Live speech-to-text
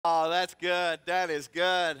Oh, that's good. That is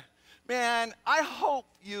good. Man, I hope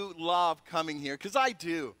you love coming here because I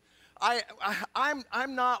do. I'm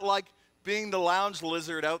not like being the lounge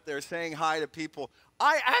lizard out there saying hi to people.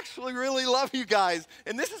 I actually really love you guys.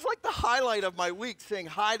 And this is like the highlight of my week, saying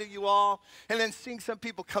hi to you all and then seeing some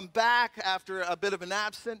people come back after a bit of an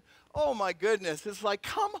absence. Oh my goodness. It's like,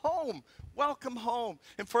 come home. Welcome home.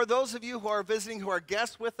 And for those of you who are visiting, who are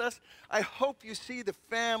guests with us, I hope you see the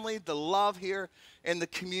family, the love here, and the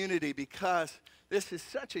community because this is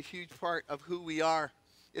such a huge part of who we are.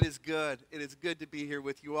 It is good. It is good to be here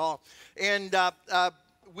with you all. And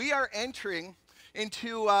we are entering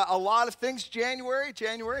into a lot of things. January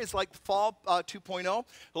is like fall 2.0.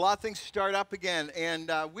 A lot of things start up again. And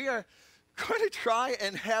we are going to try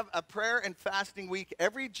and have a prayer and fasting week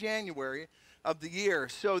every January of the year.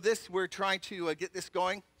 So we're trying to get this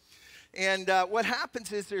going. And what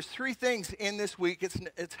happens is there's three things in this week.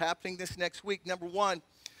 It's happening this next week. Number one,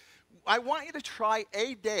 I want you to try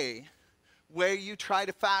a day where you try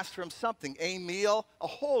to fast from something, a meal, a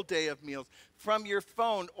whole day of meals, from your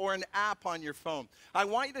phone or an app on your phone. I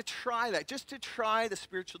want you to try that, just to try the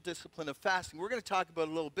spiritual discipline of fasting. We're going to talk about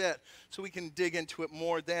it a little bit so we can dig into it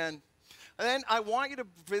more then. And then I want you to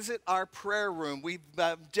visit our prayer room. We've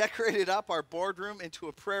decorated up our boardroom into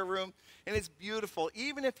a prayer room, and it's beautiful.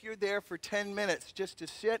 Even if you're there for 10 minutes just to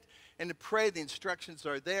sit and to pray, the instructions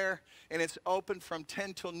are there, and it's open from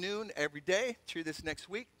 10 till noon every day through this next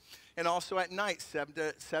week, and also at night, 7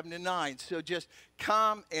 to 9. So just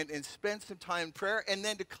come and spend some time in prayer, and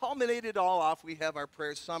then to culminate it all off, we have our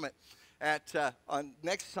prayer summit on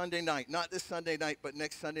next Sunday night. Not this Sunday night, but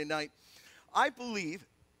next Sunday night. I believe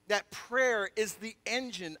that prayer is the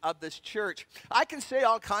engine of this church. I can say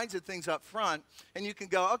all kinds of things up front, and you can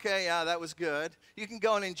go, okay, yeah, that was good. You can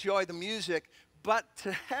go and enjoy the music, but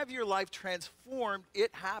to have your life transformed, it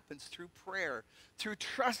happens through prayer, through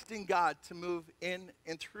trusting God to move in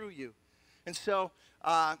and through you. And so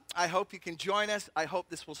I hope you can join us. I hope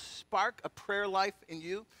this will spark a prayer life in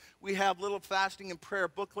you. We have little fasting and prayer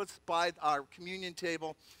booklets by our communion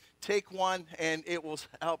table. Take one, and it will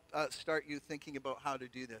help start you thinking about how to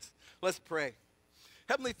do this. Let's pray.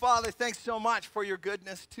 Heavenly Father, thanks so much for your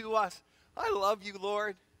goodness to us. I love you,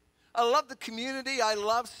 Lord. I love the community. I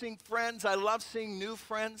love seeing friends. I love seeing new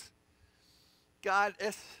friends. God,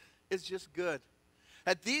 it's just good.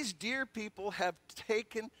 That these dear people have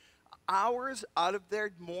taken hours out of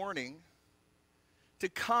their morning to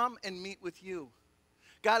come and meet with you.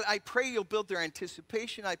 God, I pray you'll build their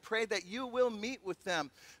anticipation. I pray that you will meet with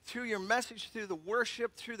them through your message, through the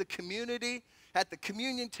worship, through the community, at the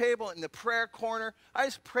communion table, in the prayer corner. I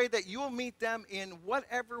just pray that you will meet them in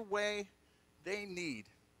whatever way they need.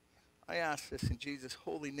 I ask this in Jesus'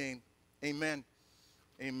 holy name. Amen.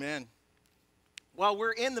 Amen. Well,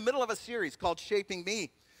 we're in the middle of a series called Shaping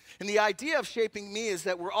Me. And the idea of shaping me is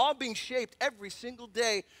that we're all being shaped every single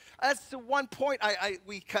day. That's the one point I'm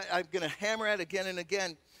going to hammer at again and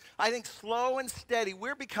again. I think slow and steady,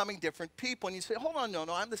 we're becoming different people. And you say, hold on, no,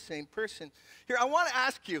 I'm the same person. Here, I want to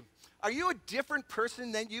ask you, are you a different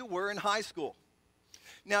person than you were in high school?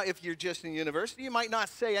 Now, if you're just in university, you might not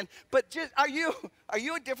say, but just, are you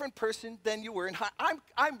a different person than you were in high school?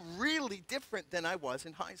 I'm really different than I was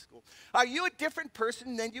in high school. Are you a different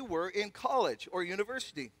person than you were in college or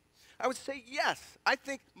university? I would say yes. I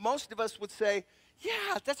think most of us would say,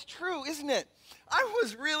 yeah, that's true, isn't it? I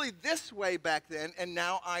was really this way back then, and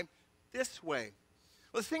now I'm this way.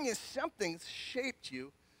 Well, the thing is, something's shaped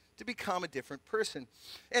you to become a different person.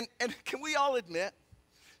 And can we all admit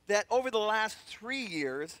that over the last 3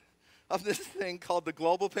 years of this thing called the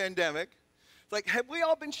global pandemic, like, have we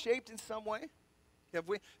all been shaped in some way? Have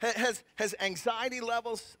we? Has anxiety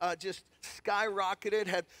levels just skyrocketed?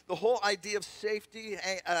 Had the whole idea of safety,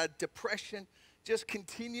 depression just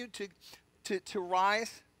continued to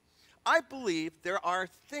rise? I believe there are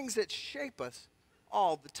things that shape us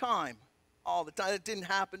all the time. All the time. It didn't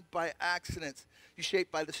happen by accidents. You're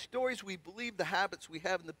shaped by the stories we believe, the habits we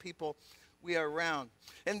have, and the people we are around.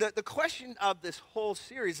 And the question of this whole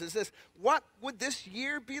series is this: what would this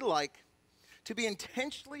year be like to be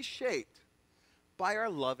intentionally shaped by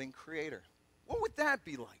our loving Creator? What would that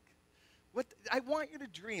be like? I want you to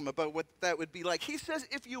dream about what that would be like. He says,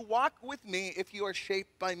 if you walk with me, if you are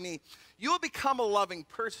shaped by me, you will become a loving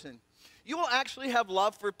person. You will actually have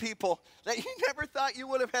love for people that you never thought you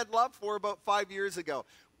would have had love for about 5 years ago.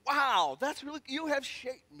 Wow, that's really, you have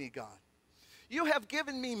shaped me, God. You have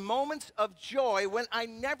given me moments of joy when I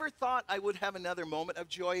never thought I would have another moment of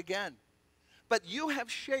joy again. But you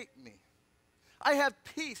have shaped me. I have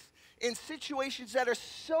peace in situations that are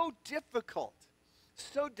so difficult,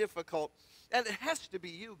 and it has to be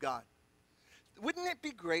you, God. Wouldn't it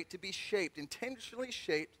be great to be shaped, intentionally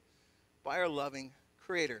shaped by our loving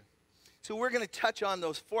Creator? So we're going to touch on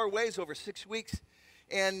those 4 ways over 6 weeks.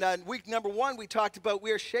 And week number 1, we talked about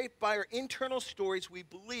we are shaped by our internal stories we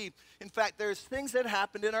believe. In fact, there's things that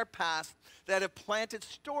happened in our past that have planted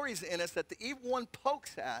stories in us that the evil one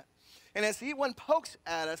pokes at. And as the evil one pokes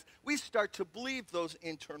at us, we start to believe those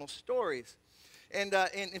internal stories. And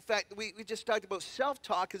in fact, we just talked about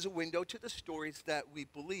self-talk as a window to the stories that we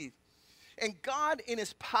believe. And God, in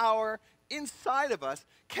his power inside of us,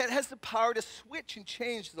 has the power to switch and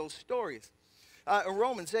change those stories. In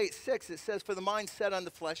Romans 8:6, it says, "For the mind set on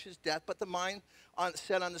the flesh is death, but the mind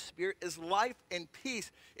set on the Spirit is life and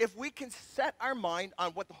peace." If we can set our mind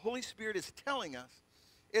on what the Holy Spirit is telling us,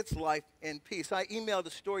 it's life and peace. I emailed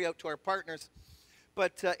a story out to our partners,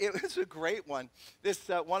 but it was a great one. This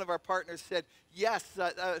one of our partners said, yes,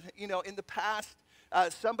 in the past,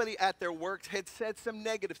 somebody at their work had said some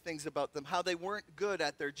negative things about them, how they weren't good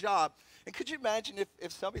at their job. And could you imagine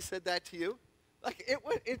if somebody said that to you? Like,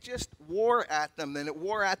 it just wore at them, and it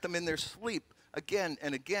wore at them in their sleep again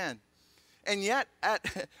and again. And yet,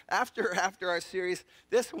 after our series,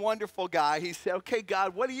 this wonderful guy, he said, "Okay,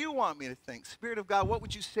 God, what do you want me to think? Spirit of God, what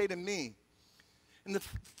would you say to me?" And the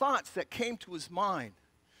thoughts that came to his mind,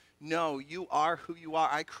 "No, you are who you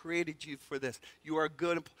are. I created you for this. You are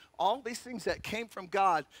good." All these things that came from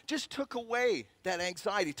God just took away that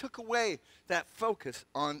anxiety, took away that focus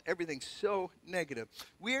on everything so negative.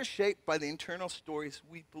 We are shaped by the internal stories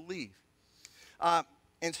we believe.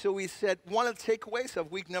 And so we said one of the takeaways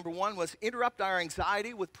of week number 1 was interrupt our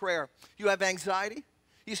anxiety with prayer. You have anxiety?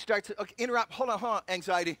 You start to interrupt. Hold on,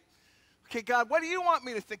 anxiety. Okay, God, what do you want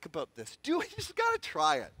me to think about this? You just got to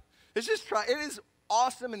try it. Let's just try. It is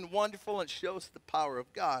awesome and wonderful, and shows the power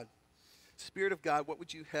of God. Spirit of God, what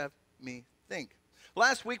would you have me think?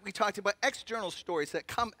 Last week we talked about external stories that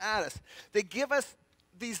come at us. They give us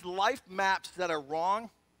these life maps that are wrong,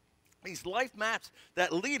 these life maps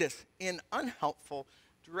that lead us in unhelpful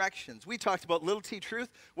directions. We talked about little t truth.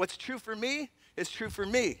 What's true for me is true for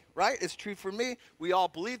me, right? It's true for me. We all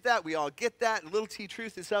believe that. We all get that. Little t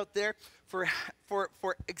truth is out there. For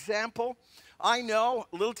example, I know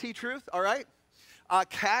little t truth, all right?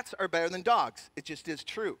 Cats are better than dogs. It just is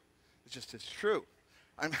true. It just is true.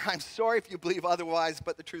 I'm sorry if you believe otherwise,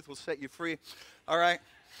 but the truth will set you free. All right?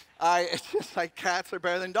 It's just like cats are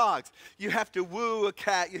better than dogs. You have to woo a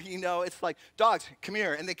cat. It's like, dogs, come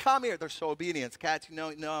here. And they come here. They're so obedient. Cats, no.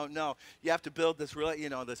 You have to build this,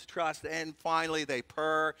 this trust. And finally, they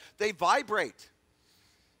purr. They vibrate.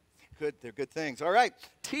 They're good things. All right.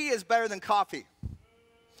 Tea is better than coffee.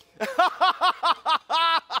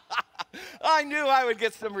 I knew I would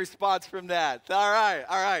get some response from that. All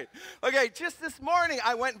right. Okay, just this morning,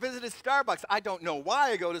 I went and visited Starbucks. I don't know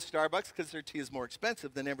why I go to Starbucks, because their tea is more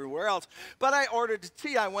expensive than everywhere else. But I ordered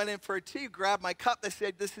tea. I went in for a tea, grabbed my cup. They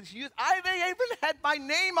said, "This is you." They even had my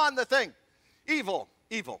name on the thing. Evil.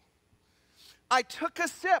 I took a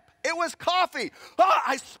sip. It was coffee.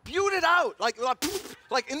 I spewed it out like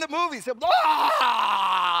in the movies.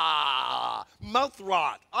 Mouth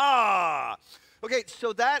rot. Okay,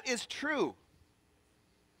 so that is true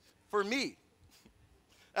for me.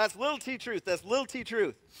 That's little t truth. That's little t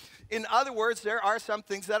truth. In other words, there are some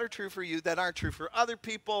things that are true for you that aren't true for other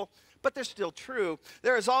people, but they're still true.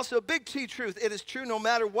 There is also big T truth. It is true no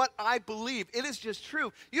matter what I believe. It is just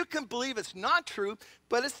true. You can believe it's not true,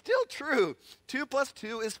 but it's still true. 2 +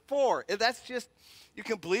 2 is 4. That's just, you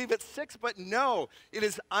can believe it's 6, but no, it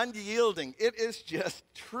is unyielding. It is just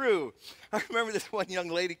true. I remember this one young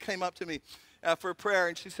lady came up to me for prayer,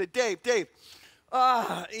 and she said, Dave,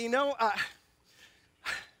 I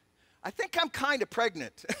think I'm kind of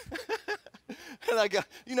pregnant. And I go,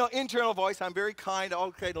 internal voice, I'm very kind.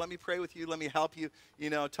 Okay, let me pray with you. Let me help you,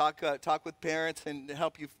 talk with parents and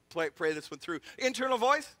help you pray this one through. Internal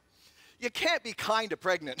voice, you can't be kind of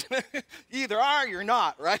pregnant. You either are or you're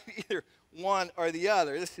not, right? Either one or the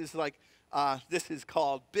other. This is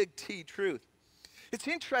called big T truth. It's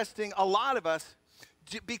interesting, a lot of us,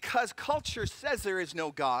 because culture says there is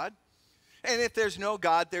no God, and if there's no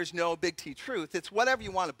God, there's no big T truth. It's whatever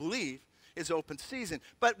you want to believe is open season.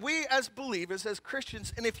 But we as believers, as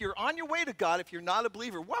Christians, and if you're on your way to God, if you're not a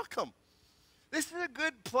believer, welcome. This is a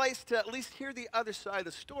good place to at least hear the other side of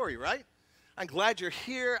the story, right? I'm glad you're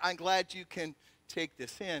here. I'm glad you can take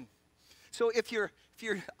this in. So if you're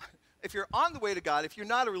on the way to God, if you're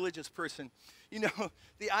not a religious person,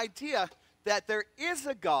 the idea that there is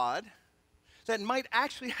a God that might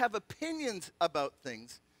actually have opinions about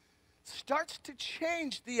things starts to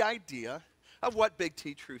change the idea of what big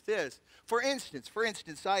T truth is. For instance,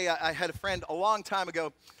 I had a friend a long time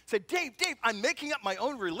ago say, Dave, I'm making up my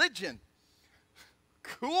own religion.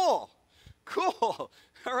 Cool. Cool.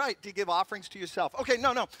 All right. Do you give offerings to yourself? Okay,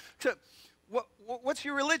 no. So, what's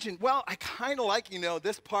your religion? Well, I kind of like,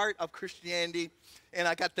 this part of Christianity. And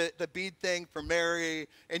I got the bead thing from Mary.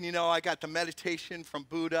 And, I got the meditation from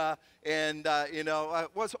Buddha. And, I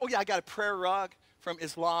got a prayer rug from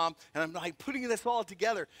Islam. And I'm like putting this all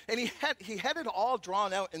together. And he had it all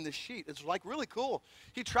drawn out in the sheet. It's like really cool.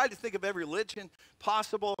 He tried to think of every religion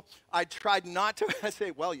possible. I tried not to. I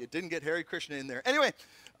say, well, you didn't get Hare Krishna in there. Anyway,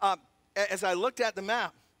 as I looked at the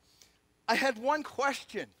map, I had one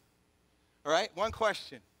question. All right, one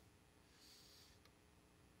question.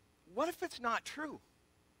 What if it's not true?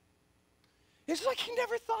 It's like he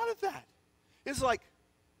never thought of that. It's like,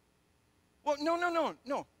 well,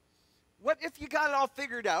 no. What if you got it all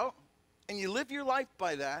figured out and you live your life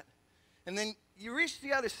by that, and then you reach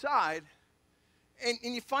the other side and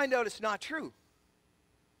you find out it's not true?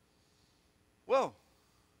 Whoa.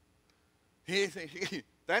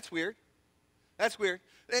 That's weird. That's weird.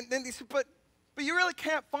 And then he said, but you really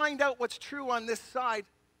can't find out what's true on this side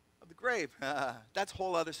of the grave. That's a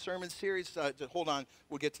whole other sermon series. Hold on,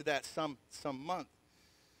 we'll get to that some month.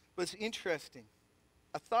 But it's interesting.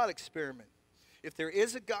 A thought experiment. If there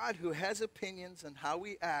is a God who has opinions on how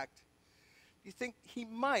we act, you think he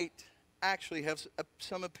might actually have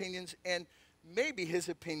some opinions, and maybe his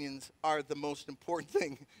opinions are the most important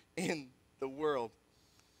thing in the world.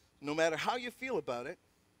 No matter how you feel about it,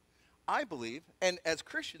 I believe, and as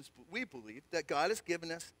Christians, we believe, that God has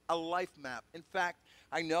given us a life map. In fact,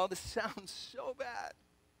 I know this sounds so bad,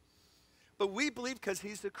 but we believe because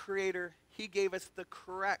he's the creator, he gave us the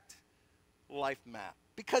correct life map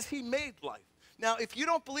because he made life. Now, if you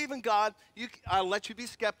don't believe in God, I'll let you be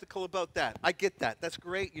skeptical about that. I get that. That's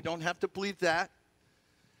great. You don't have to believe that.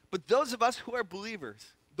 But those of us who are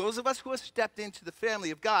believers, those of us who have stepped into the family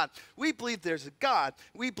of God, we believe there's a God.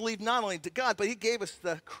 We believe not only to God, but he gave us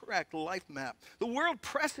the correct life map. The world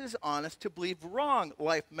presses on us to believe wrong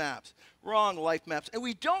life maps. And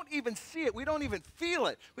we don't even see it. We don't even feel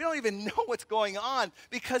it. We don't even know what's going on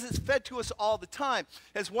because it's fed to us all the time.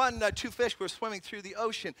 As two fish were swimming through the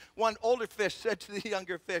ocean, one older fish said to the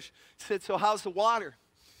younger fish, said, so how's the water?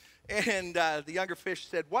 And the younger fish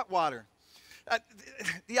said, what water?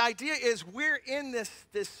 The idea is we're in this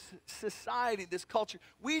society, this culture.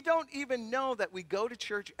 We don't even know that we go to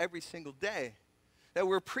church every single day, that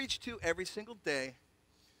we're preached to every single day,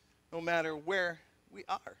 no matter where we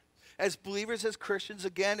are. As believers, as Christians,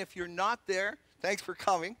 again, if you're not there, thanks for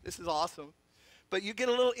coming. This is awesome. But you get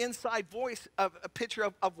a little inside voice of a picture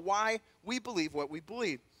of why we believe what we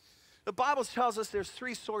believe. The Bible tells us there's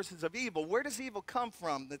three sources of evil. Where does evil come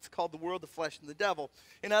from? That's called the world, the flesh, and the devil.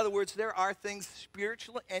 In other words, there are things,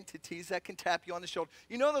 spiritual entities that can tap you on the shoulder.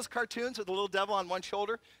 You know those cartoons with the little devil on one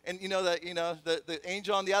shoulder and the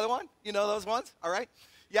angel on the other one? You know those ones? All right.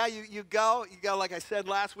 Yeah, you go like I said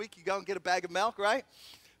last week, you go and get a bag of milk, right?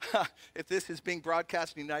 If this is being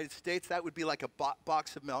broadcast in the United States, that would be like a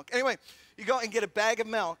box of milk. Anyway, you go and get a bag of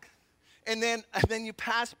milk, and then you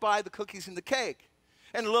pass by the cookies and the cake.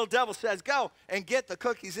 And the little devil says, go and get the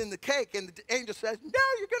cookies in the cake. And the angel says, no,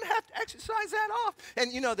 you're going to have to exercise that off.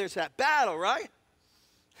 And, there's that battle, right?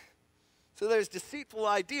 So there's deceitful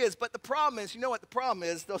ideas. But the problem is, you know what the problem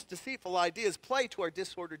is? Those deceitful ideas play to our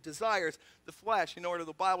disordered desires, the flesh. Where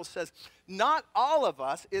the Bible says, not all of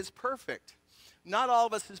us is perfect. Not all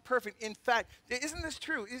of us is perfect. In fact, isn't this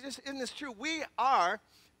true? Isn't this true? We are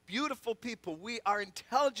beautiful people. We are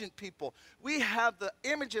intelligent people. We have the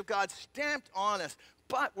image of God stamped on us.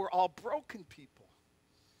 But we're all broken people.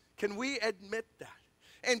 Can we admit that?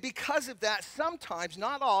 And because of that, sometimes,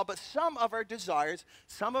 not all, but some of our desires,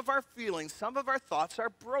 some of our feelings, some of our thoughts are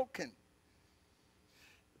broken.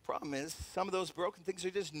 The problem is, some of those broken things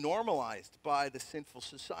are just normalized by the sinful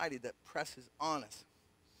society that presses on us.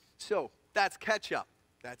 So, that's catch-up.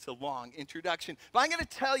 That's a long introduction. But I'm going to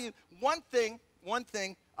tell you one thing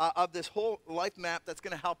of this whole life map that's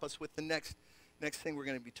going to help us with the next thing we're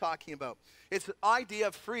going to be talking about. It's the idea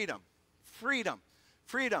of freedom. Freedom.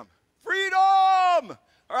 All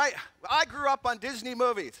right? I grew up on Disney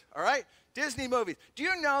movies, all right? Disney movies. Do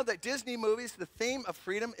you know that Disney movies, the theme of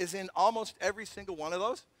freedom is in almost every single one of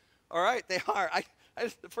those? All right? They are.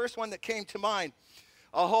 The first one that came to mind,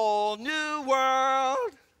 A Whole New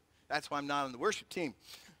World. That's why I'm not on the worship team.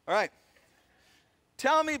 All right.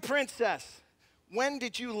 Tell me, princess, when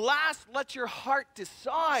did you last let your heart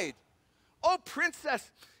decide? Oh,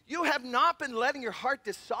 princess, you have not been letting your heart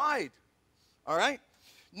decide. All right?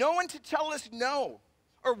 No one to tell us no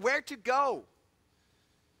or where to go.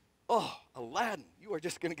 Oh, Aladdin, you are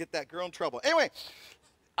just going to get that girl in trouble. Anyway,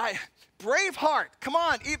 Braveheart. Come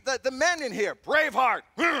on, the men in here. Braveheart.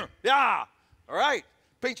 Yeah. All right.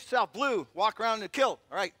 Paint yourself blue, walk around and kill.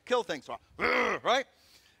 All right, kill things, right?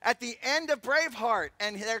 At the end of Braveheart,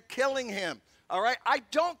 and they're killing him. All right, I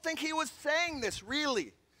don't think he was saying this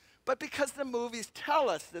really, but because the movies tell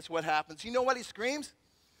us this, what happens. You know what he screams?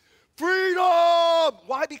 Freedom!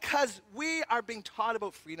 Why? Because we are being taught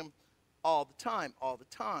about freedom all the time, all the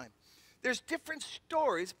time. There's different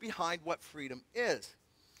stories behind what freedom is.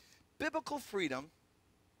 Biblical freedom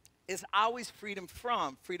is always freedom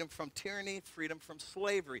from tyranny, freedom from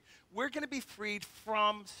slavery. We're going to be freed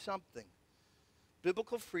from something.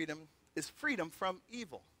 Biblical freedom is freedom from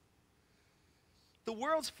evil. The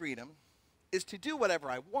world's freedom is to do whatever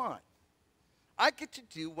I want. I get to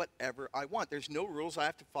do whatever I want. There's no rules I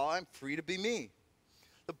have to follow. I'm free to be me.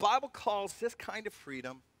 The Bible calls this kind of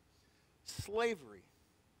freedom slavery.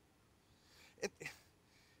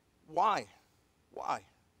 Why? Why?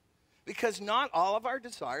 Because not all of our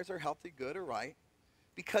desires are healthy, good, or right.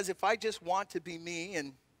 Because if I just want to be me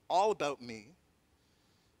and all about me,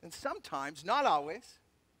 and sometimes, not always,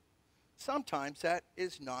 sometimes that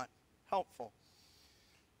is not helpful.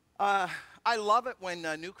 I love it when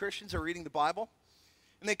new Christians are reading the Bible,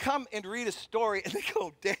 and they come and read a story, and they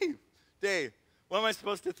go, Dave, what am I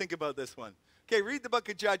supposed to think about this one? Okay, read the book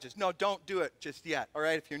of Judges. No, don't do it just yet, all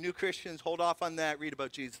right? If you're new Christians, hold off on that. Read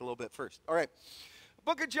about Jesus a little bit first, all right?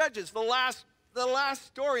 Book of Judges, the last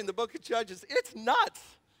story in the book of Judges, it's nuts.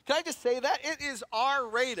 Can I just say that? It is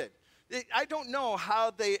R-rated. I don't know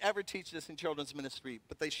how they ever teach this in children's ministry,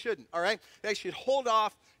 but they shouldn't, all right? They should hold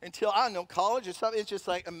off until, I don't know, college or something. It's just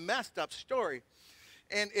like a messed up story.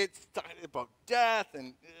 And it's about death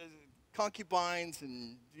and concubines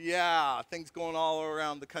and, yeah, things going all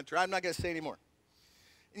around the country. I'm not going to say anymore.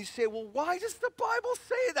 And you say, well, why does the Bible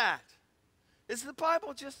say that? Is the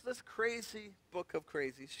Bible just this crazy book of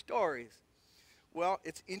crazy stories? Well,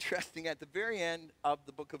 it's interesting. At the very end of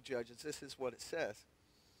the book of Judges, this is what it says.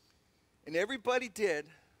 And everybody did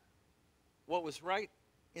what was right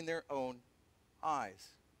in their own eyes.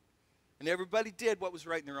 And everybody did what was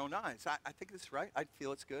right in their own eyes. I think it's right. I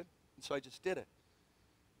feel it's good. And so I just did it.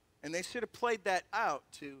 And they sort of played that out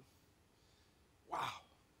to, wow,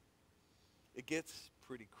 it gets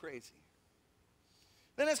pretty crazy.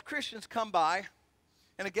 Then as Christians come by,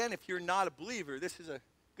 and again, if you're not a believer, this is a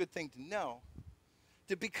good thing to know.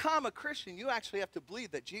 To become a Christian, you actually have to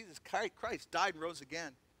believe that Jesus Christ died and rose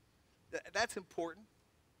again. That's important.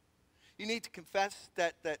 You need to confess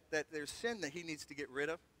that there's sin that he needs to get rid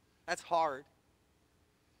of. That's hard.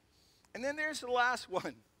 And then there's the last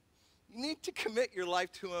one. You need to commit your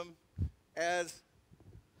life to him as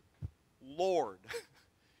Lord.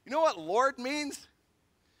 You know what Lord means?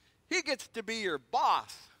 He gets to be your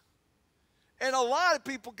boss. And a lot of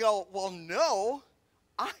people go, well, no,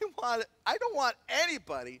 I don't want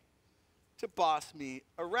anybody to boss me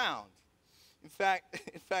around. In fact,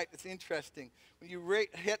 it's interesting. When you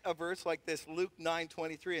hit a verse like this, Luke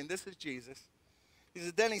 9:23, and this is Jesus. He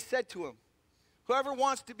said, then he said to him, whoever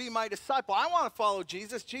wants to be my disciple, I want to follow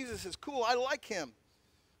Jesus. Jesus is cool. I like him.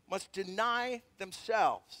 Must deny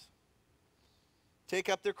themselves. Take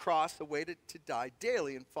up their cross, await it to die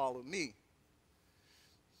daily, and follow me.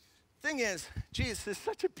 Thing is, Jesus is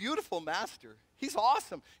such a beautiful master. He's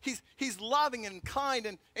awesome. He's loving and kind,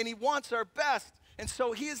 and he wants our best. And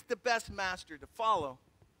so he is the best master to follow.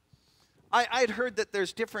 I'd heard that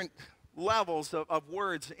there's different levels of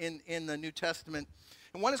words in the New Testament.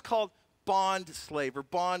 And one is called bond slave or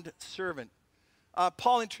bond servant.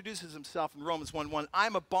 Paul introduces himself in Romans 1:1.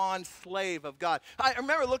 I'm a bond slave of God. I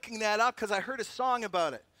remember looking that up because I heard a song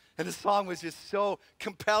about it. And the song was just so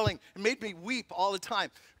compelling. It made me weep all the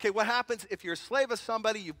time. Okay, what happens if you're a slave of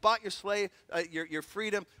somebody, you bought your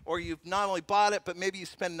freedom, or you've not only bought it, but maybe you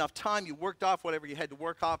spent enough time, you worked off whatever you had to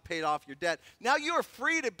work off, paid off your debt. Now you are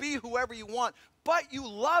free to be whoever you want, but you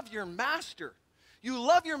love your master. You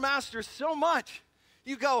love your master so much.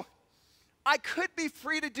 You go, I could be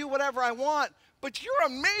free to do whatever I want, but you're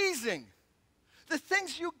amazing. The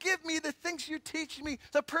things you give me, the things you teach me,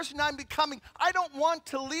 the person I'm becoming, I don't want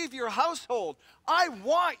to leave your household. I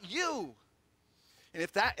want you. And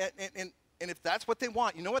if that's what they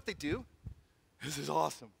want, you know what they do? This is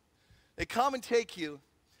awesome. They come and take you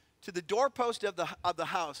to the doorpost of the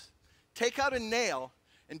house, take out a nail,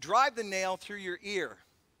 and drive the nail through your ear.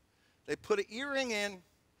 They put an earring in,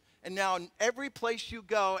 and now in every place you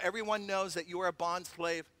go, everyone knows that you are a bond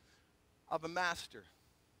slave of a master.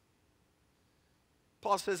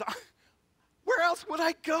 Paul says, where else would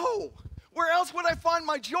I go? Where else would I find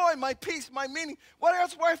my joy, my peace, my meaning? Where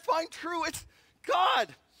else would I find true? It's God.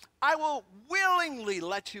 I will willingly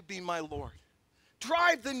let you be my Lord.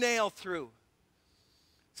 Drive the nail through.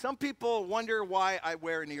 Some people wonder why I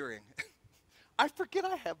wear an earring. I forget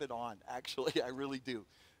I have it on, actually. I really do.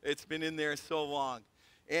 It's been in there so long.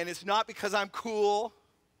 And it's not because I'm cool.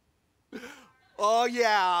 Oh,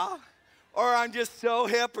 yeah. Or I'm just so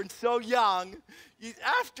hip and so young.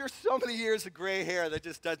 After so many years of gray hair, that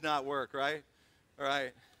just does not work, right? All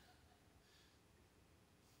right.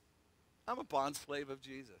 I'm a bond slave of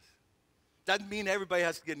Jesus. Doesn't mean everybody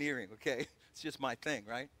has to get an earring, okay? It's just my thing,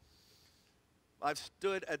 right? I've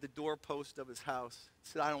stood at the doorpost of his house,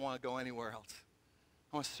 said, I don't want to go anywhere else.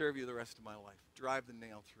 I want to serve you the rest of my life. Drive the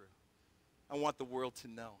nail through. I want the world to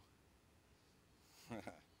know.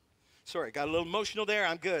 Sorry, got a little emotional there.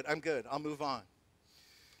 I'm good. I'll move on.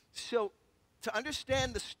 So, to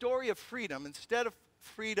understand the story of freedom, instead of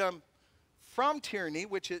freedom from tyranny,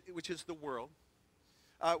 which is the world,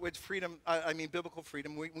 with freedom, I mean biblical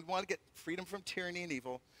freedom, we want to get freedom from tyranny and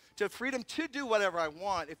evil, to freedom to do whatever I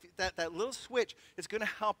want. If that little switch is going to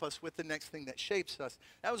help us with the next thing that shapes us.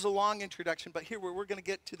 That was a long introduction, but here we're going to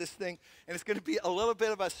get to this thing, and it's going to be a little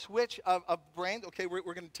bit of a switch of brain. Okay, we're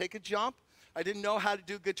going to take a jump. I didn't know how to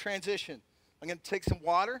do good transition. I'm going to take some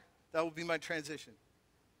water. That will be my transition.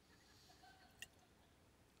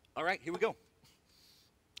 All right, here we go.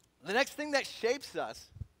 The next thing that shapes us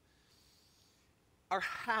are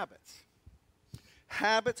habits.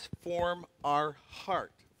 Habits form our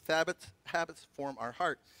heart. Habits form our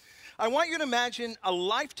heart. I want you to imagine a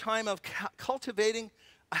lifetime of cultivating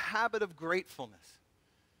a habit of gratefulness.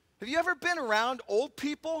 Have you ever been around old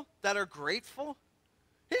people that are grateful?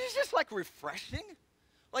 It's just like refreshing.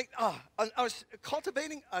 Like, I was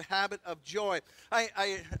cultivating a habit of joy.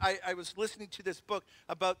 I was listening to this book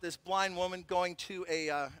about this blind woman going to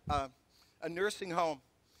a nursing home.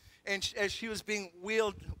 And as she was being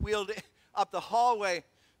wheeled up the hallway,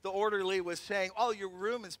 the orderly was saying, oh, your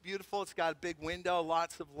room is beautiful. It's got a big window,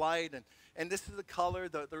 lots of light, and this is the color.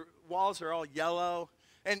 The walls are all yellow.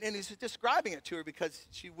 And he's describing it to her because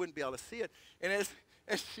she wouldn't be able to see it. And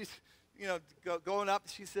as she's going up,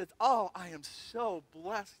 she says, oh, I am so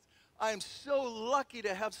blessed. I am so lucky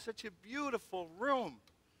to have such a beautiful room.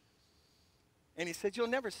 And he said, you'll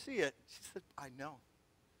never see it. She said, I know.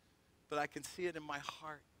 But I can see it in my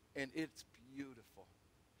heart, and it's beautiful.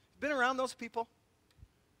 Been around those people?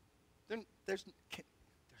 There's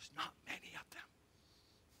not many of them.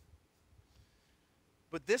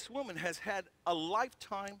 But this woman has had a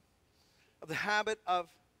lifetime of the habit of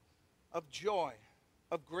joy,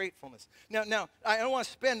 of gratefulness. Now, I don't want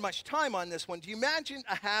to spend much time on this one. Do you imagine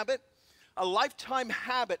a lifetime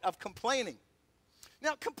habit of complaining?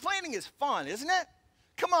 Now, complaining is fun, isn't it?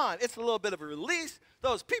 Come on, it's a little bit of a release.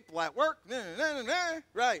 Those people at work,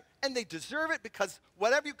 right, and they deserve it because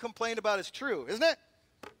whatever you complain about is true, isn't it?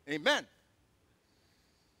 Amen.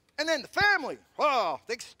 And then the family, oh,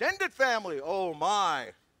 the extended family, oh my,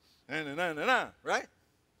 right?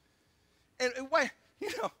 And why,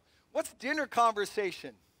 what's dinner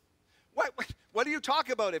conversation? What do you talk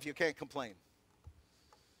about if you can't complain?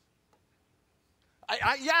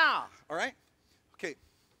 Yeah, all right? Okay.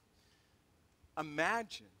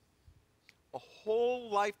 Imagine a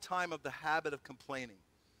whole lifetime of the habit of complaining.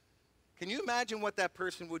 Can you imagine what that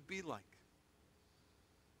person would be like?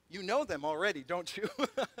 You know them already, don't you?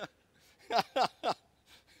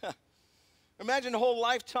 Imagine a whole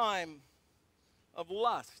lifetime of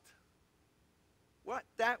lust. What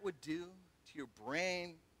that would do to your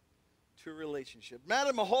brain, to a relationship.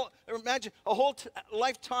 Imagine a whole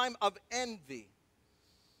lifetime of envy.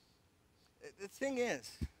 The thing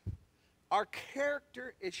is, our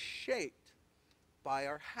character is shaped by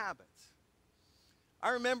our habits. I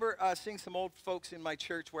remember seeing some old folks in my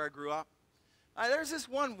church where I grew up. There's this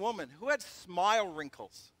one woman who had smile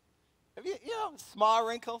wrinkles. Have you smile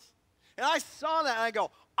wrinkles? And I saw that and I go,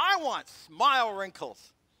 I want smile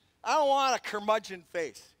wrinkles. I don't want a curmudgeon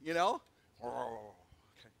face, Oh,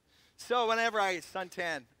 okay. So whenever I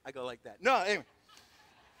suntan, I go like that. No, anyway.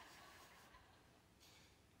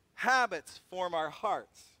 Habits form our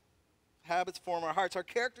hearts. Habits form our hearts. Our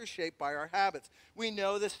character is shaped by our habits. We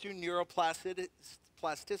know this through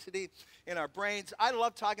neuroplasticity in our brains. I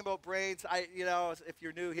love talking about brains. If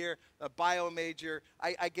you're new here, a bio major,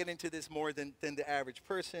 I get into this more than the average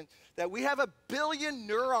person. That we have 1 billion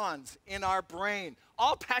neurons in our brain,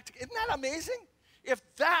 all packed. Isn't that amazing? If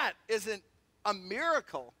that isn't a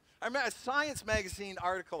miracle. I remember a Science magazine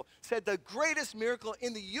article said the greatest miracle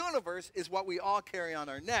in the universe is what we all carry on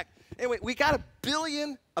our neck. Anyway, we got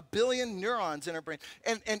 1 billion neurons in our brain.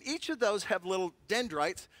 And each of those have little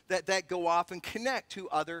dendrites that go off and connect to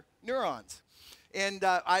other neurons. And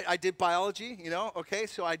I did biology, okay,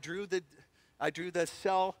 so I drew the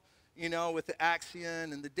cell, with the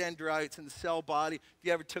axion and the dendrites and the cell body. If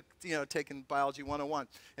you ever took, taken Biology 101.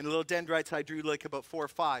 And the little dendrites, I drew like about 4 or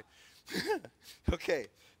 5. Okay,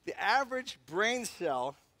 the average brain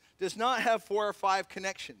cell does not have 4 or 5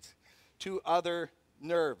 connections to other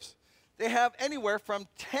nerves. They have anywhere from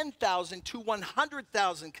 10,000 to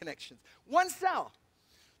 100,000 connections. One cell.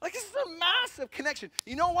 Like, this is a massive connection.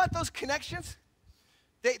 You know what? Those connections,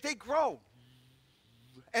 they grow.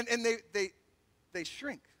 And they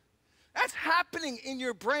shrink. That's happening in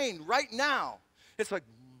your brain right now. It's like,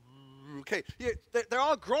 okay, they're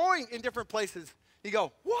all growing in different places. You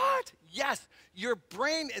go, what? Yes, your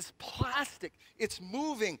brain is plastic. It's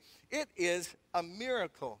moving. It is a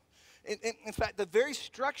miracle. In fact, the very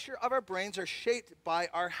structure of our brains are shaped by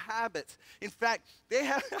our habits. In fact,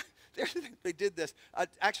 they did this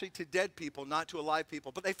actually to dead people, not to alive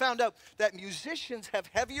people. But they found out that musicians have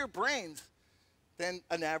heavier brains than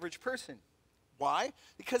an average person. Why?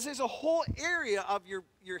 Because there's a whole area of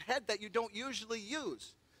your head that you don't usually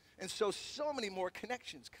use. And so many more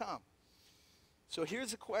connections come. So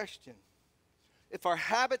here's the question. If our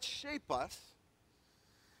habits shape us,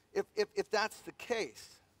 if that's the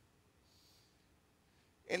case,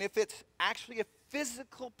 and if it's actually a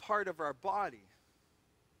physical part of our body,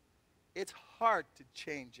 it's hard to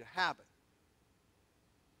change a habit.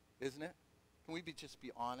 Isn't it? Can we just be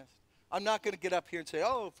honest? I'm not going to get up here and say,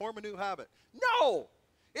 oh, form a new habit. No,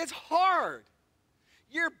 it's hard.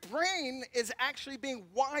 Your brain is actually being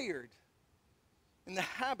wired in the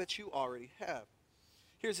habits you already have.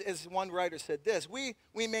 Here's, as one writer said this, we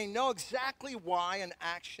may know exactly why an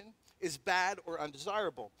action is bad or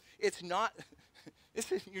undesirable. It's not,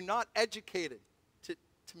 you're not educated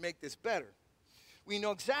to make this better. We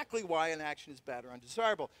know exactly why an action is bad or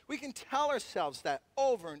undesirable. We can tell ourselves that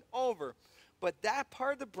over and over, but that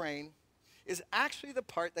part of the brain is actually the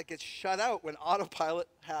part that gets shut out when autopilot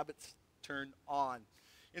habits turn on.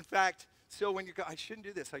 In fact, so when you go, I shouldn't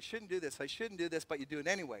do this, I shouldn't do this, I shouldn't do this, but you do it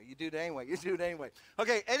anyway, you do it anyway, you do it anyway.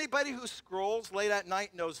 Okay, anybody who scrolls late at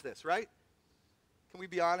night knows this, right? Can we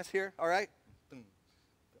be honest here? All right?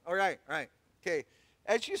 All right. Okay,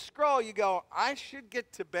 as you scroll, you go, I should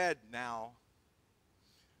get to bed now.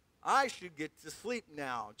 I should get to sleep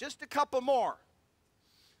now. Just a couple more.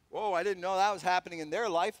 Whoa, I didn't know that was happening in their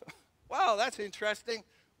life. Wow, that's interesting.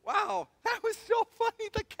 Wow, that was so funny.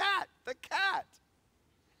 The cat.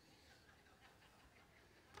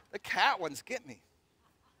 The cat ones get me.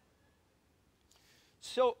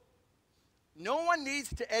 So no one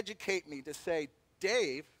needs to educate me to say,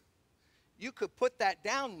 Dave, you could put that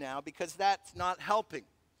down now because that's not helping.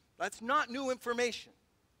 That's not new information.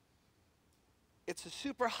 It's the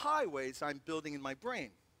superhighways I'm building in my brain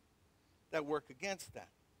that work against that.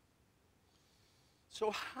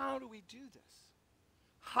 So how do we do this?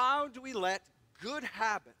 How do we let good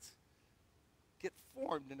habits get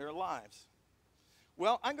formed in our lives?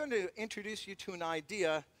 Well, I'm going to introduce you to an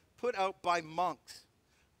idea put out by monks,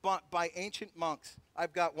 by ancient monks.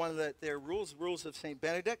 I've got one of their rules of St.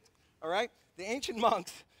 Benedict, all right? The ancient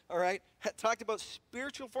monks, all right, talked about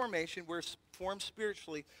spiritual formation. We're formed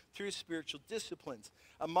spiritually through spiritual disciplines.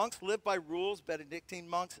 Monks live by rules, Benedictine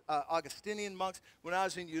monks, Augustinian monks. When I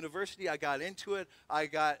was in university, I got into it.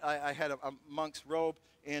 I had a monk's robe,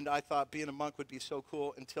 and I thought being a monk would be so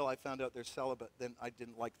cool until I found out they're celibate. Then I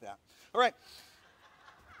didn't like that. All right.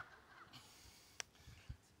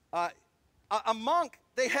 A monk,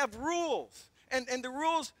 they have rules. And the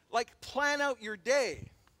rules, like, plan out your day.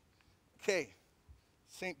 Okay,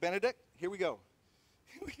 St. Benedict, here we go.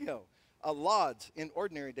 Lauds in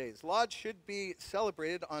ordinary days. Lauds should be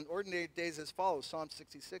celebrated on ordinary days as follows. Psalm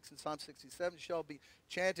 66 and Psalm 67 shall be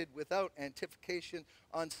chanted without antification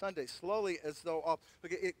on Sunday, slowly as though all.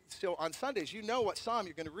 Okay, so on Sundays, you know what psalm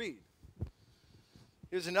you're going to read.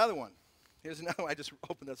 Here's another one. I just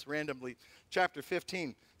opened this randomly. Chapter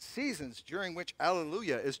 15, seasons during which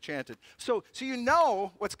Alleluia is chanted. So you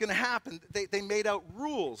know what's going to happen. They made out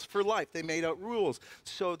rules for life. They made out rules.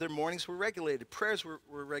 So their mornings were regulated. Prayers were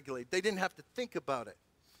regulated. They didn't have to think about it.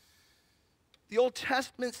 The Old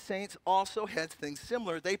Testament saints also had things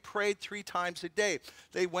similar. They prayed 3 times a day.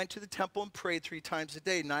 They went to the temple and prayed 3 times a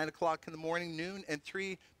day, 9 o'clock in the morning, noon, and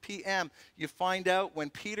 3 p.m. You find out when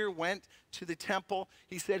Peter went to the temple,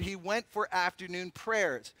 he said he went for afternoon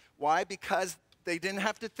prayers. Why? Because they didn't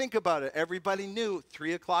have to think about it. Everybody knew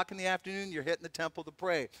 3 o'clock in the afternoon, you're hitting the temple to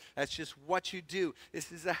pray. That's just what you do.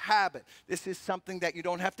 This is a habit. This is something that you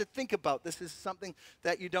don't have to think about. This is something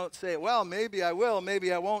that you don't say, well, maybe I will,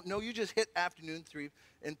 maybe I won't. No, you just hit afternoon 3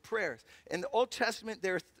 and prayers. In the Old Testament,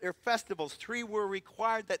 their festivals, 3 were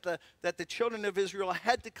required that the children of Israel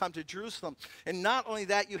had to come to Jerusalem. And not only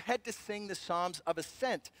that, you had to sing the Psalms of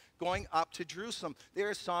Ascent going up to Jerusalem. There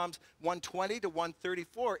are Psalms 120 to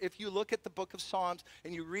 134. If you look at the book of Psalms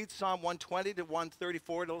and you read Psalm 120 to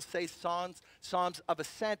 134, it'll say Psalms of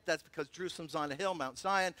Ascent. That's because Jerusalem's on a hill, Mount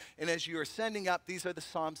Zion. And as you are ascending up, these are the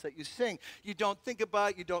Psalms that you sing. You don't think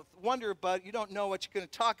about it, you don't wonder about it, you don't know what you're going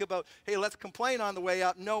to talk about. Hey, let's complain on the way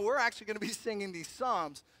up. No, we're actually going to be singing these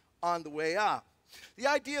Psalms on the way up. The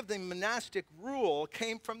idea of the monastic rule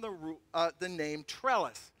came from the name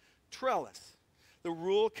trellis. Trellis. The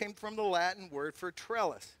rule came from the Latin word for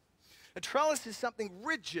trellis. A trellis is something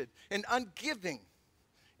rigid and ungiving.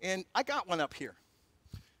 And I got one up here.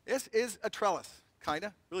 This is a trellis, kind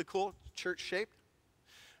of. Really cool, church-shaped.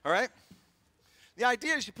 All right? The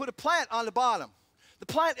idea is you put a plant on the bottom. The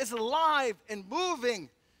plant is alive and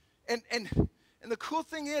moving. And the cool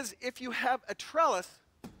thing is, if you have a trellis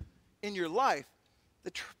in your life,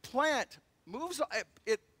 the plant moves,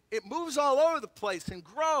 it moves all over the place and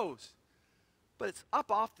grows. But it's up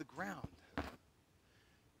off the ground.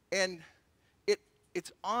 And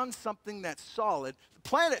it's on something that's solid. The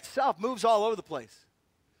plant itself moves all over the place.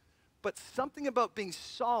 But something about being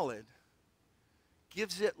solid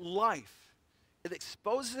gives it life. It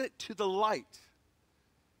exposes it to the light.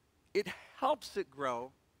 It helps it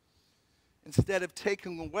grow instead of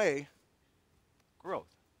taking away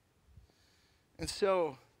growth. And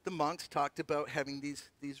so the monks talked about having these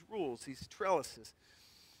rules, these trellises.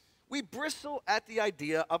 We bristle at the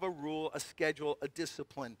idea of a rule, a schedule, a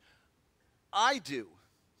discipline. I do.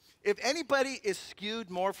 If anybody is skewed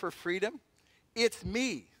more for freedom, it's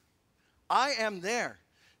me. I am there.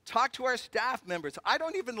 Talk to our staff members. I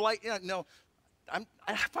don't even like,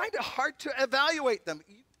 I find it hard to evaluate them.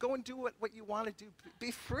 You go and do what you want to do.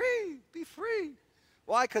 Be free. Be free.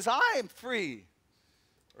 Why? Because I am free,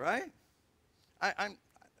 right?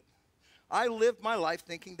 I live my life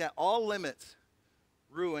thinking that all limits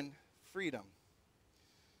ruin freedom.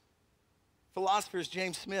 Philosophers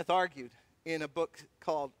James Smith argued in a book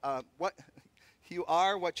called What You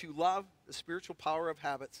Are, What You Love, The Spiritual Power of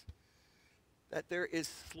Habits, that there is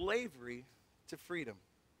slavery to freedom.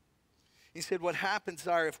 He said what happens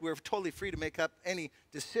are if we're totally free to make up any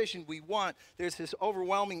decision we want, there's this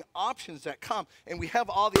overwhelming options that come, and we have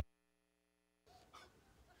all the...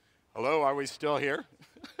 Hello, are we still here?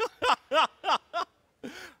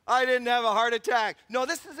 I didn't have a heart attack. No,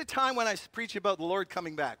 this is a time when I preach about the Lord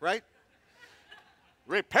coming back, right?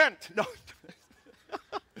 Repent. No.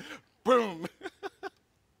 Boom.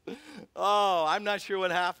 Oh, I'm not sure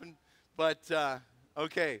what happened, but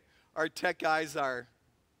okay. Our tech guys are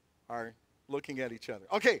looking at each other.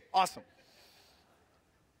 Okay, awesome.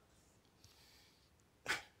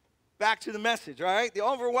 Back to the message, all right? The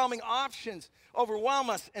overwhelming options overwhelm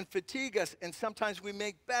us and fatigue us, and sometimes we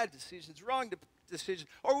make bad decisions, wrong decisions,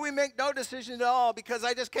 or we make no decision at all because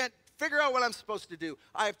I just can't figure out what I'm supposed to do.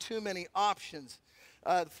 I have too many options.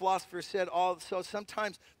 The philosopher said also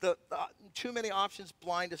sometimes the too many options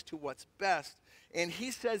blind us to what's best. And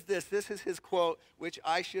he says this is his quote, which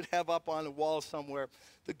I should have up on the wall somewhere.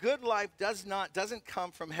 The good life doesn't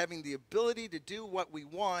come from having the ability to do what we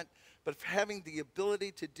want, but having the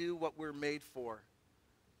ability to do what we're made for.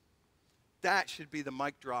 That should be the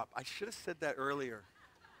mic drop. I should have said that earlier.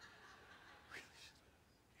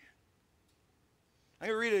 I'm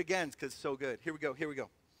going to read it again because it's so good. Here we go.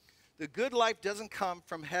 The good life doesn't come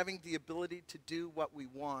from having the ability to do what we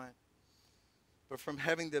want, but from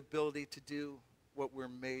having the ability to do what we're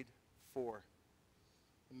made for.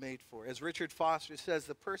 As Richard Foster says,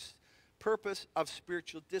 the purpose of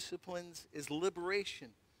spiritual disciplines is liberation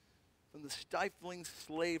from the stifling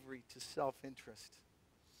slavery to self-interest.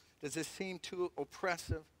 Does this seem too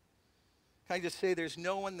oppressive? Can I just say there's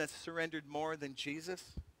no one that's surrendered more than Jesus?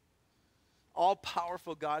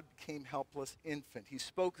 All-powerful God became helpless infant. He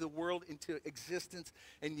spoke the world into existence,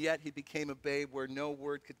 and yet he became a babe where no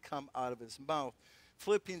word could come out of his mouth.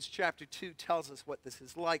 Philippians chapter 2 tells us what this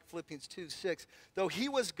is like. Philippians 2:6. Though he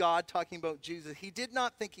was God, talking about Jesus, he did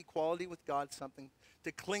not think equality with God something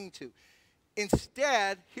to cling to.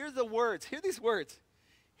 Instead, hear these words.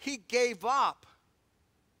 He gave up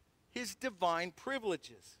his divine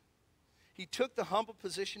privileges. He took the humble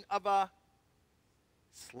position of a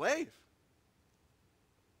slave.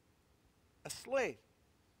 A slave.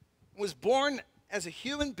 Was born as a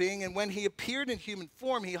human being, and when he appeared in human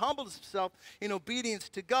form, he humbled himself in obedience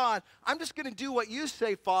to God. I'm just going to do what you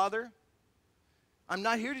say, Father. I'm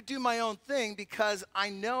not here to do my own thing because I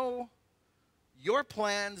know your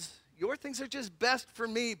plans, your things are just best for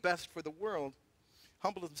me, best for the world.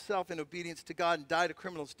 humbled himself in obedience to God and died a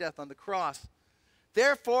criminal's death on the cross.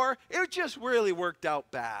 Therefore, it just really worked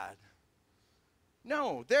out bad.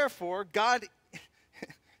 No, therefore, God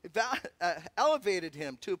elevated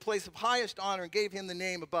him to a place of highest honor and gave him the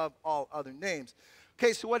name above all other names.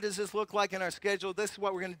 Okay, so what does this look like in our schedule? This is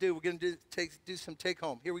what we're going to do. We're going to do some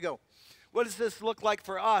take-home. Here we go. What does this look like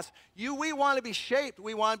for us? We want to be shaped.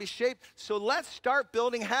 We want to be shaped. So let's start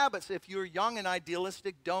building habits. If you're young and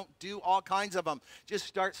idealistic, don't do all kinds of them. Just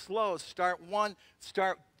start slow. Start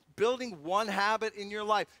building one habit in your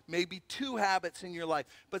life, maybe 2 habits in your life.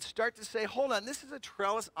 But start to say, hold on, this is a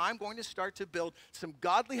trellis. I'm going to start to build some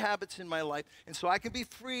godly habits in my life. And so I can be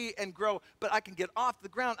free and grow, but I can get off the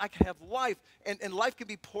ground. I can have life, and life can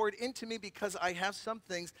be poured into me because I have some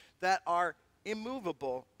things that are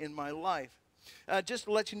immovable in my life. Just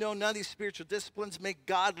to let you know, none of these spiritual disciplines make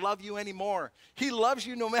God love you anymore. He loves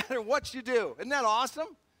you no matter what you do. Isn't that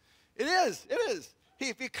awesome? It is. It is.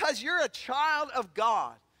 Because you're a child of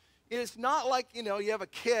God. It's not like, you have a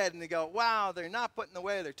kid and they go, wow, they're not putting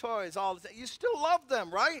away their toys all the time. You still love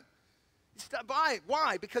them, right?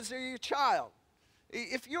 Why? Because they're your child.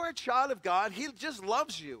 If you're a child of God, he just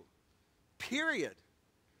loves you, period.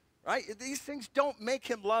 Right? These things don't make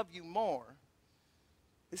him love you more.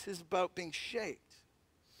 This is about being shaped.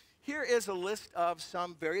 Here is a list of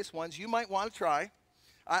some various ones you might want to try.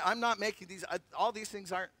 I'm not making these. All these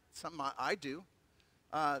things aren't something I do.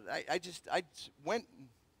 I just went and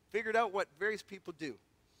figured out what various people do.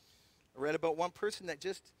 I read about one person that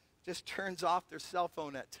just turns off their cell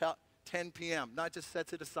phone at 10 p.m., not just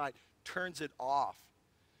sets it aside, turns it off.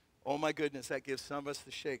 Oh my goodness, that gives some of us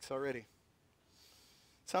the shakes already.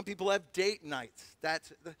 Some people have date nights.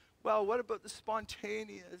 Well, what about the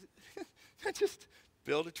spontaneous? Just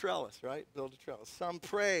build a trellis, right? Build a trellis. Some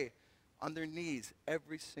pray on their knees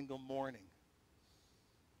every single morning.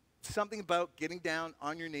 Something about getting down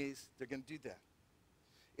on your knees, they're going to do that.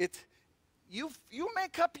 You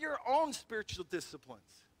make up your own spiritual disciplines.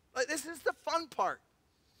 Like, this is the fun part.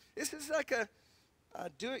 This is like a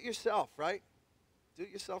do-it-yourself, right?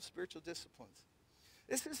 Do-it-yourself spiritual disciplines.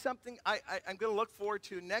 This is something I'm going to look forward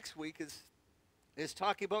to next week is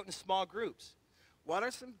talking about in small groups. What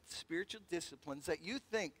are some spiritual disciplines that you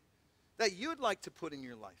think that you'd like to put in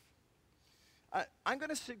your life? I'm going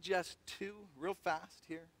to suggest 2 real fast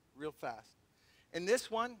here, real fast. And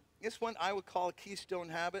this one I would call a keystone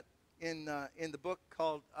habit in the book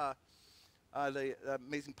called The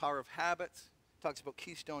Amazing Power of Habits. It talks about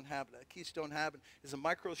keystone habit. A keystone habit is a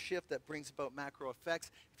micro shift that brings about macro effects.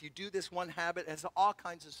 If you do this one habit, it has all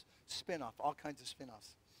kinds of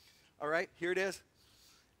spin-offs. All right, here it is.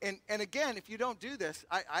 And again, if you don't do this,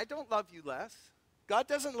 I don't love you less. God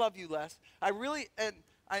doesn't love you less. I'm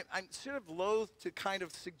sort of loath to kind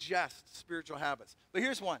of suggest spiritual habits. But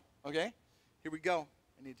here's one, okay? Here we go.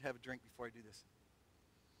 I need to have a drink before I do this.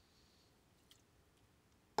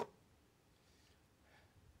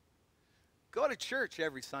 Go to church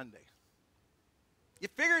every Sunday. You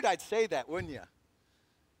figured I'd say that, wouldn't you?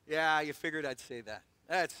 Yeah, you figured I'd say that.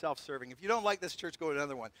 That's self-serving. If you don't like this church, go to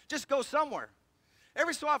another one. Just go somewhere.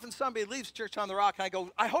 Every so often somebody leaves Church on the Rock, and I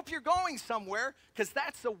go, I hope you're going somewhere, because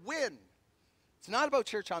that's a win. It's not about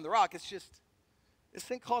Church on the Rock. It's just this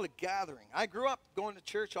thing called a gathering. I grew up going to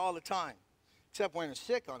church all the time, except when I was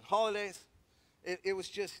sick on holidays. It's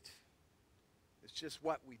just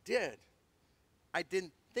what we did. I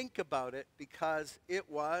didn't think about it because it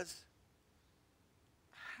was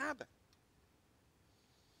a habit.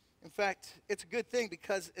 In fact, it's a good thing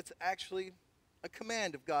because it's actually a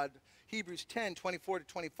command of God. Hebrews 10, 24 to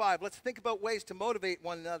 25. Let's think about ways to motivate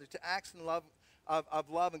one another to acts and love of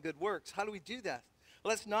love and good works. How do we do that?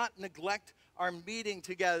 Let's not neglect our meeting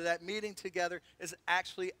together. That meeting together is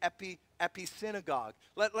actually epi synagogue.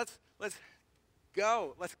 Let's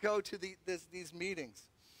go. Let's go to these meetings,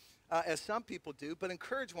 as some people do, but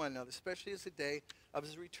encourage one another, especially as the day of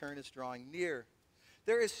his return is drawing near.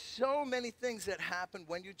 There is so many things that happen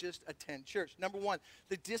when you just attend church. Number one,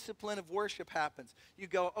 the discipline of worship happens. You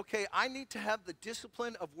go, okay, I need to have the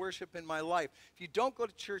discipline of worship in my life. If you don't go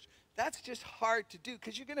to church, that's just hard to do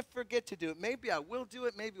because you're going to forget to do it. Maybe I will do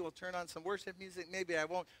it. Maybe we'll turn on some worship music. Maybe I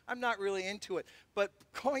won't. I'm not really into it. But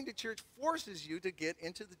going to church forces you to get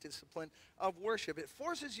into the discipline of worship. It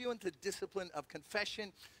forces you into the discipline of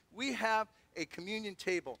confession. We have a communion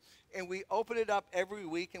table, and we open it up every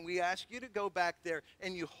week, and we ask you to go back there,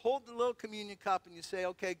 and you hold the little communion cup, and you say,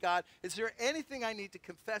 okay, God, is there anything I need to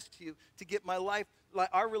confess to you to get my life like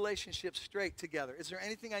our relationship straight together? Is there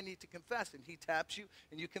anything I need to confess? And he taps you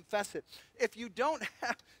and you confess it. If you don't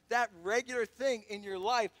have that regular thing in your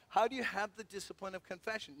life, how do you have the discipline of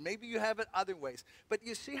confession? Maybe you have it other ways. But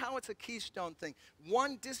you see how it's a keystone thing.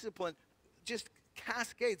 One discipline just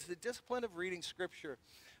cascades. The discipline of reading Scripture.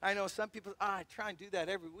 I know some people, I try and do that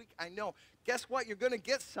every week. I know. Guess what? You're going to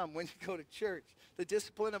get some when you go to church. The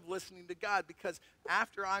discipline of listening to God, because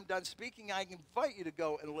after I'm done speaking, I invite you to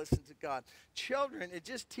go and listen to God. Children, it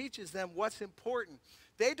just teaches them what's important.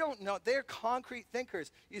 They don't know. They're concrete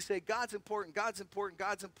thinkers. You say, God's important, God's important,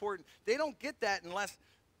 God's important. They don't get that unless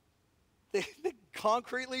they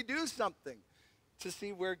concretely do something to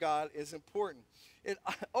see where God is important. It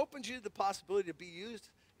opens you the possibility to be used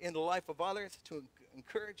in the life of others, to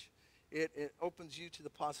encourage. It opens you to the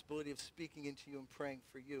possibility of speaking into you and praying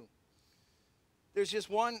for you. There's just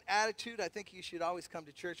one attitude I think you should always come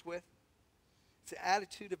to church with. It's an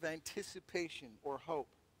attitude of anticipation or hope.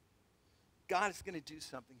 God is going to do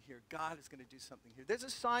something here. God is going to do something here. There's a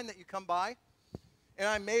sign that you come by, and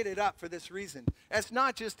I made it up for this reason. It's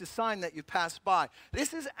not just a sign that you pass by.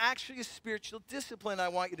 This is actually a spiritual discipline I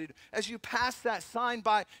want you to do. As you pass that sign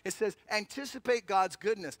by, it says, anticipate God's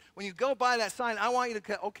goodness. When you go by that sign, I want you to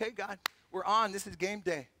go, okay, God, we're on. This is game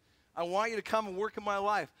day. I want you to come and work in my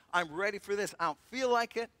life. I'm ready for this. I don't feel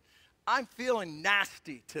like it. I'm feeling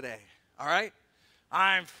nasty today, all right?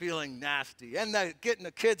 I'm feeling nasty. And getting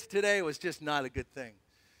the kids today was just not a good thing.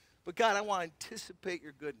 But God, I want to anticipate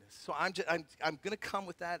your goodness. So I'm going to come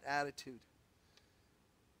with that attitude.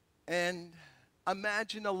 And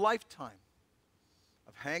imagine a lifetime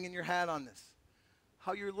of hanging your hat on this.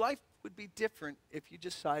 How your life would be different if you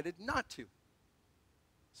decided not to.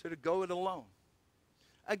 So to go it alone.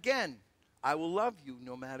 Again, I will love you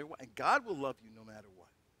no matter what. And God will love you no matter what.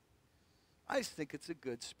 I just think it's a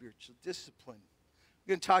good spiritual discipline.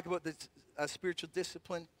 We're going to talk about this spiritual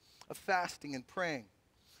discipline of fasting and praying.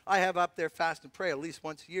 I have up there fast and pray at least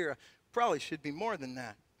once a year. Probably should be more than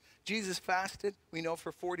that. Jesus fasted, we know,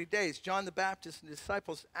 for 40 days. John the Baptist and the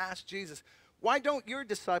disciples asked Jesus, why don't your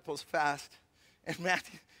disciples fast?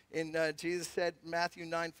 And Jesus said, Matthew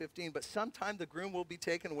 9:15, but sometime the groom will be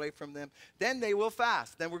taken away from them. Then they will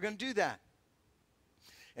fast. Then we're going to do that.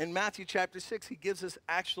 In Matthew chapter 6, he gives us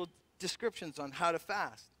actual descriptions on how to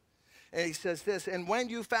fast. And he says this, and when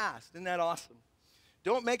you fast, isn't that awesome?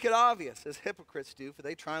 Don't make it obvious, as hypocrites do, for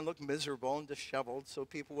they try and look miserable and disheveled so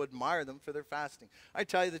people would admire them for their fasting. I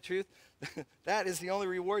tell you the truth, that is the only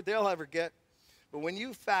reward they'll ever get. But when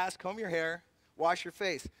you fast, comb your hair, wash your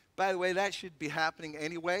face. By the way, that should be happening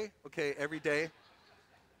anyway, okay, every day.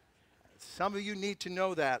 Some of you need to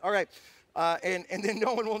know that. All right, and then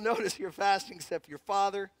no one will notice your fasting except your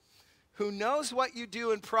Father, who knows what you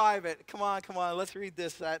do in private. Come on, let's read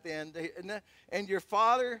this at the end. And your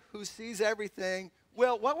Father who sees everything,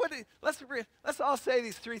 well, what would it, let's all say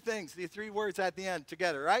these three things, these three words at the end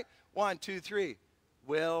together, right? 1, 2, 3.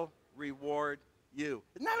 Will reward you.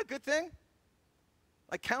 Isn't that a good thing?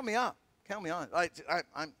 Like, count me up. Count me on.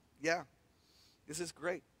 Yeah, this is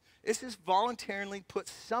great. This is voluntarily put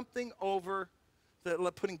something over,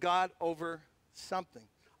 putting God over something.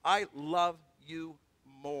 I love you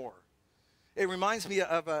more. It reminds me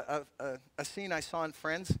of a scene I saw in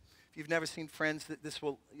Friends. If you've never seen Friends, this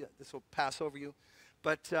will pass over you.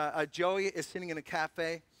 But Joey is sitting in a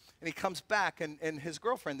cafe, and he comes back, and his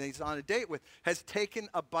girlfriend that he's on a date with has taken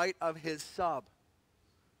a bite of his sub.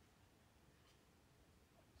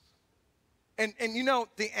 And you know,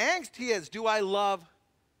 the angst he has, do I love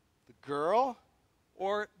the girl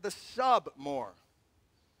or the sub more?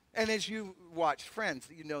 And as you watch Friends,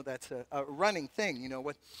 you know that's a running thing, you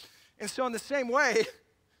know. And so in the same way,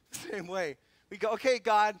 we go, okay,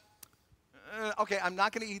 God, okay, I'm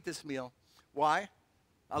not going to eat this meal. Why?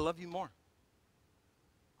 I love you more.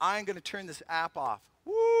 I'm going to turn this app off.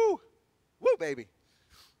 Woo! Woo, baby.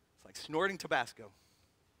 It's like snorting Tabasco.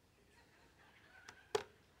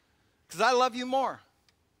 Because I love you more.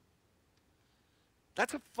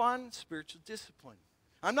 That's a fun spiritual discipline.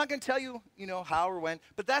 I'm not going to tell you, how or when,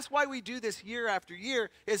 but that's why we do this year after year,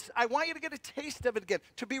 is I want you to get a taste of it again,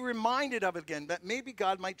 to be reminded of it again, that maybe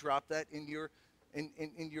God might drop that in your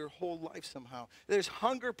whole life somehow. There's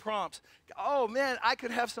hunger prompts. Oh, man, I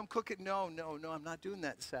could have some cooking. No, I'm not doing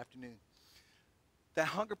that this afternoon. That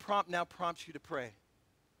hunger prompt now prompts you to pray.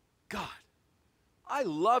 God, I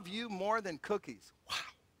love you more than cookies. Wow.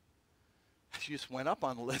 She just went up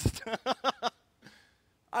on the list.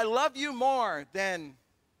 I love you more than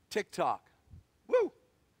TikTok. Woo!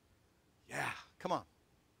 Yeah, come on.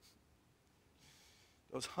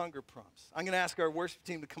 Those hunger prompts. I'm going to ask our worship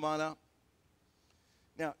team to come on up.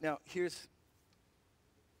 Now here's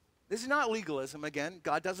This is not legalism. Again,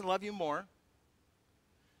 God doesn't love you more.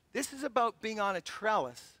 This is about being on a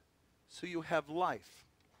trellis so you have life.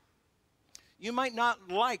 You might not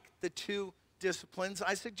like the two disciplines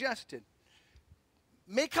I suggested.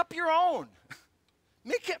 Make up your own.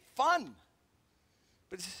 Make it fun.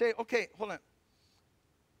 But to say, okay, hold on.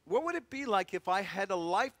 What would it be like if I had a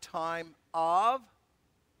lifetime of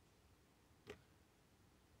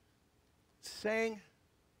saying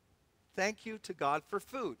thank you to God for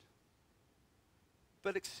food,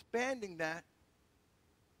 but expanding that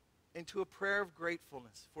into a prayer of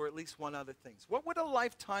gratefulness for at least one other thing? What would a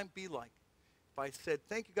lifetime be like if I said,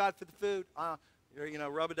 thank you, God, for the food,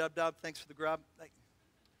 rub-a-dub-dub, thanks for the grub. Like,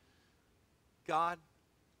 God,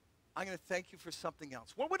 I'm going to thank you for something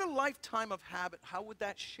else. What would a lifetime of habit, how would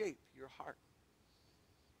that shape your heart?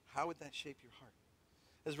 How would that shape your heart?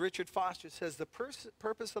 As Richard Foster says, the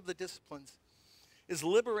purpose of the disciplines is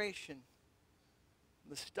liberation from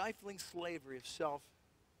the stifling slavery of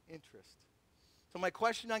self-interest. So my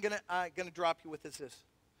question I'm going to drop you with is this.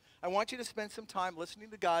 I want you to spend some time listening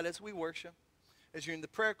to God as we worship, as you're in the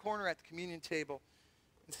prayer corner at the communion table,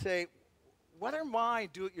 and say, what are my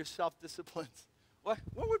do-it-yourself disciplines? What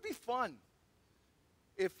would be fun?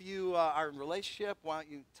 If you are in a relationship, why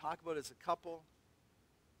don't you talk about it as a couple?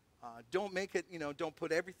 Don't make it, don't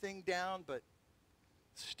put everything down, but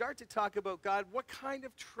start to talk about, God, what kind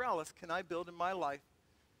of trellis can I build in my life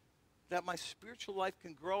that my spiritual life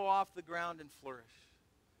can grow off the ground and flourish,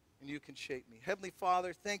 and you can shape me. Heavenly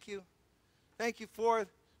Father, thank you. Thank you for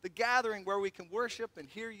the gathering where we can worship and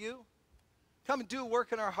hear you. Come and do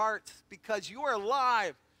work in our hearts because you are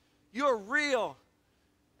alive, you are real,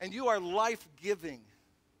 and you are life-giving.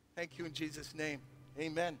 Thank you in Jesus' name.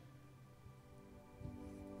 Amen.